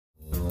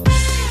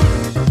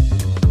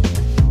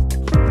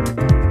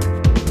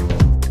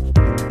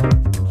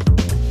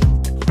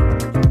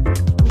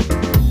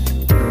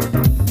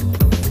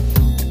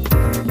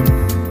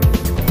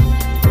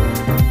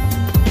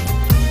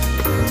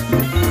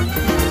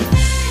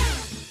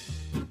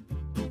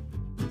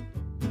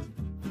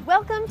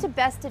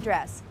Best to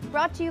Dress,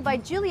 brought to you by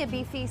Julia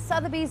Beefy,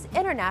 Sotheby's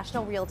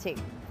International Realty.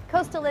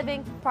 Coastal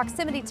living,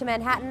 proximity to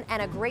Manhattan,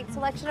 and a great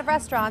selection of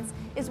restaurants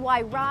is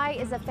why Rye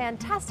is a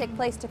fantastic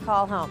place to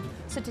call home.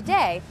 So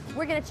today,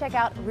 we're going to check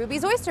out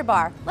Ruby's Oyster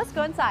Bar. Let's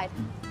go inside.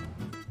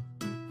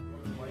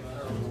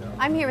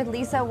 I'm here with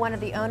Lisa, one of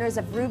the owners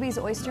of Ruby's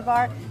Oyster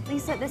Bar.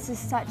 Lisa, this is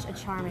such a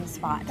charming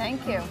spot.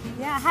 Thank you.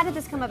 Yeah, how did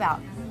this come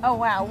about? Oh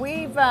wow,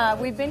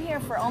 we've been here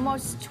for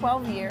almost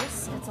 12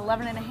 years. It's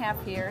 11 and a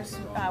half years.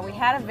 We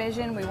had a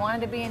vision. We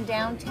wanted to be in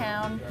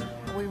downtown.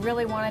 We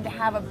really wanted to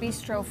have a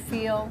bistro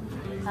feel.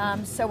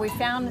 So we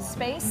found the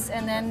space,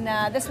 and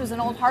then this was an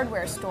old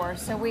hardware store.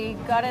 So we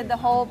gutted the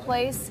whole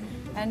place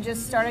and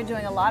just started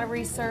doing a lot of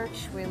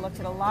research. We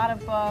looked at a lot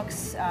of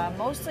books,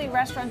 mostly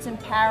restaurants in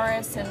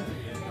Paris and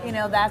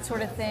that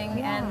sort of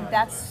thing, and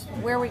that's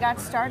where we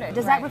got started.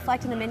 Does that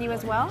reflect in the menu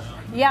as well?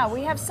 Yeah,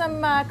 we have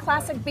some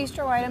classic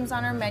bistro items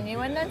on our menu,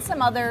 and then some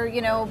other,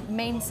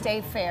 mainstay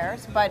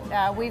fares, but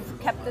we've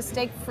kept the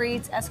steak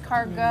frites,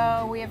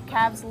 escargot, we have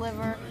calves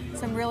liver,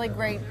 some really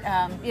great,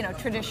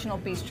 traditional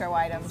bistro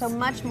items. So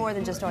much more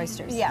than just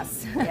oysters.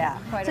 Yes. Yeah.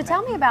 So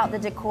tell me about the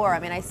decor. I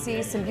mean, I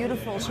see some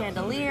beautiful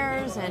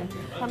chandeliers, and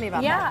tell me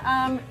about that.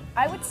 Yeah,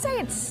 I would say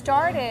it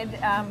started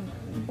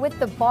with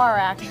the bar,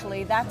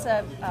 actually. That's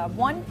a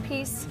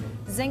one-piece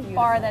zinc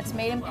bar that's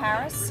made in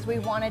Paris. We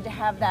wanted to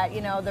have that,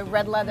 the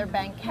red leather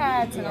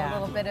banquettes and a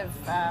little bit of...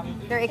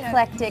 very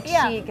eclectic,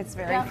 chic. It's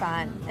very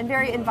fun and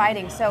very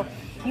inviting. So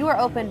you are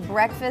open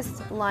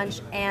breakfast,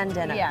 lunch, and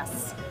dinner.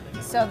 Yes.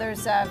 So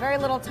there's very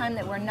little time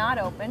that we're not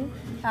open,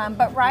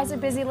 but Rye's a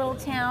busy little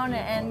town,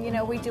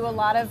 and we do a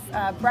lot of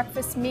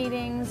breakfast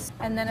meetings,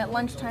 and then at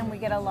lunchtime we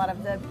get a lot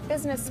of the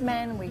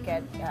businessmen. We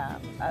get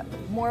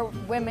more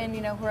women,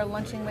 who are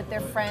lunching with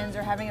their friends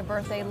or having a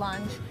birthday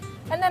lunch.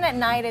 And then at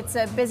night, it's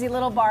a busy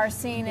little bar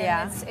scene,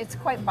 and it's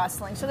quite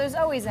bustling. So there's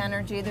always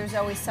energy. There's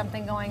always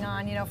something going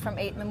on, from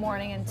 8 in the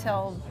morning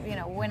until,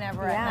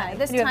 whenever at night.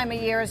 This time of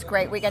year is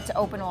great. We get to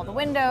open all the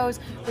windows.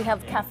 We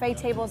have cafe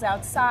tables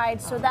outside,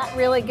 so that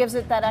really gives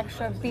it that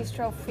extra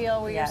bistro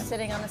feel where you're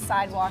sitting on the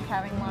sidewalk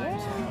having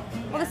lunch.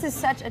 Well, this is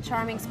such a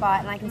charming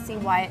spot, and I can see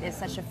why it is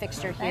such a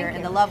fixture here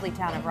in the lovely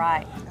town of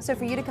Rye. So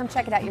for you to come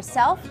check it out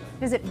yourself,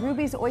 visit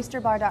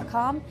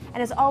rubysoysterbar.com,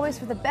 and as always,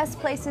 for the best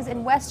places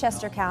in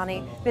Westchester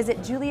County, visit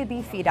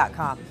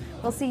juliabeefy.com.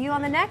 We'll see you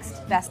on the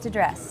next Best to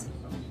Dress.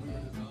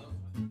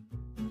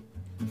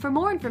 For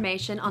more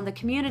information on the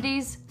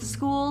communities,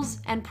 schools,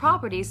 and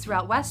properties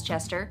throughout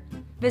Westchester,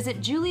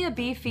 visit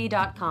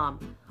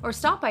juliabeefy.com or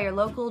stop by your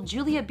local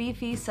Julia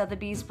Beefy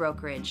Sotheby's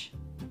brokerage.